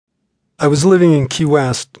I was living in Key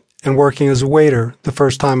West and working as a waiter the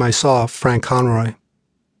first time I saw Frank Conroy.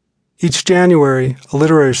 Each January, a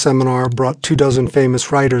literary seminar brought 24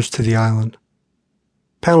 famous writers to the island.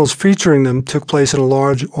 Panels featuring them took place in a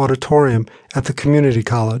large auditorium at the community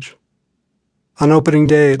college. On opening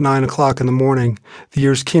day at 9 o'clock in the morning, the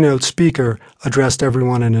year's keynote speaker addressed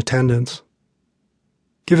everyone in attendance.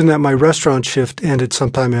 Given that my restaurant shift ended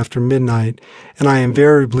sometime after midnight, and I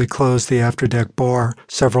invariably closed the after-deck bar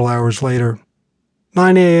several hours later,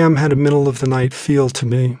 9 a.m. had a middle-of-the-night feel to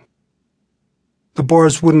me. The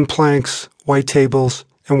bar's wooden planks, white tables,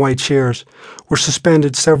 and white chairs were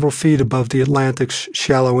suspended several feet above the Atlantic's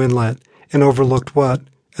shallow inlet and overlooked what,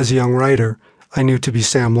 as a young writer, I knew to be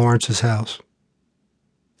Sam Lawrence's house.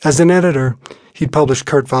 As an editor, he'd published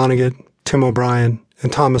Kurt Vonnegut, Tim O'Brien,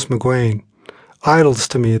 and Thomas McGuane, idols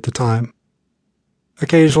to me at the time.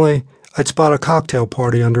 Occasionally, I'd spot a cocktail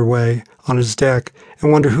party underway on his deck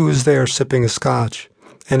and wonder who was there sipping a scotch,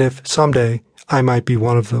 and if, someday, I might be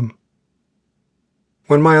one of them.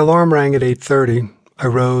 When my alarm rang at 8:30, I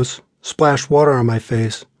rose, splashed water on my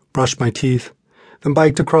face, brushed my teeth, then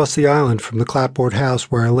biked across the island from the clapboard house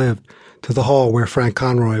where I lived to the hall where Frank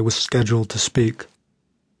Conroy was scheduled to speak.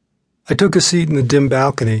 I took a seat in the dim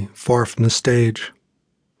balcony, far from the stage.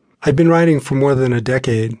 I'd been writing for more than a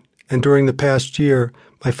decade, and during the past year,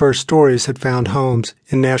 my first stories had found homes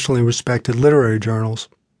in nationally respected literary journals.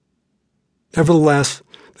 Nevertheless,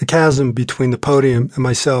 the chasm between the podium and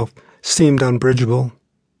myself seemed unbridgeable.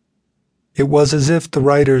 It was as if the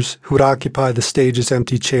writers who would occupy the stage's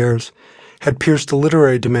empty chairs had pierced the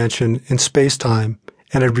literary dimension in space-time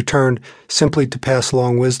and had returned simply to pass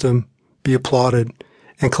along wisdom, be applauded,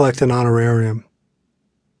 and collect an honorarium.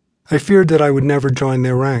 I feared that I would never join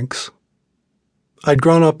their ranks. I'd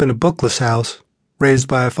grown up in a bookless house, raised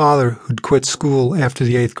by a father who'd quit school after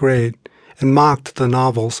the 8th grade and mocked the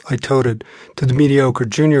novels I toted to the mediocre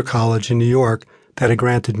junior college in New York that had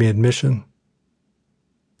granted me admission.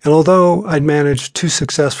 And although I'd managed 2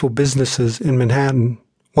 successful businesses in Manhattan,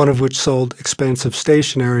 one of which sold expensive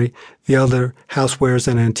stationery, the other housewares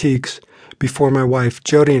and antiques, before my wife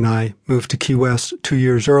Jody and I moved to Key West 2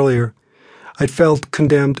 years earlier, I'd felt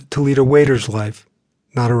condemned to lead a waiter's life,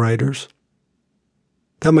 not a writer's.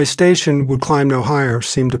 That my station would climb no higher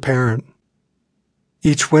seemed apparent.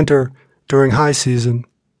 Each winter, during high season,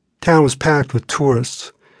 town was packed with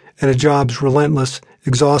tourists, and a job's relentless,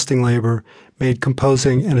 exhausting labor made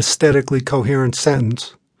composing an aesthetically coherent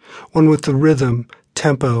sentence, one with the rhythm,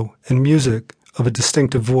 tempo, and music of a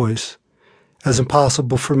distinctive voice, as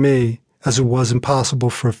impossible for me as it was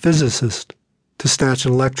impossible for a physicist to snatch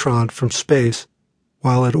an electron from space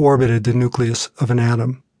while it orbited the nucleus of an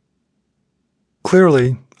atom.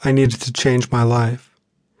 Clearly, I needed to change my life,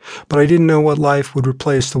 but I didn't know what life would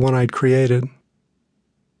replace the one I'd created.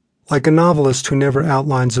 Like a novelist who never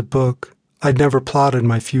outlines a book, I'd never plotted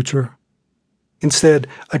my future. Instead,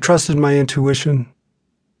 I trusted my intuition.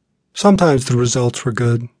 Sometimes the results were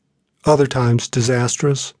good, other times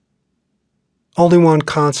disastrous. Only one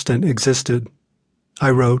constant existed. I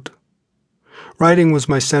wrote. Writing was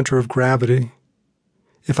my center of gravity.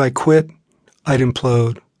 If I quit, I'd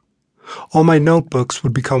implode. All my notebooks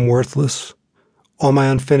would become worthless, all my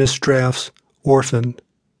unfinished drafts orphaned.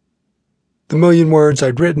 The million words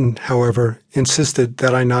I'd written, however, insisted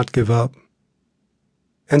that I not give up.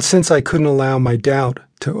 And since I couldn't allow my doubt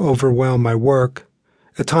to overwhelm my work,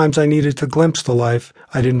 at times I needed to glimpse the life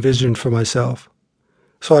I'd envisioned for myself.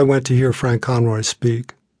 So I went to hear Frank Conroy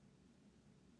speak.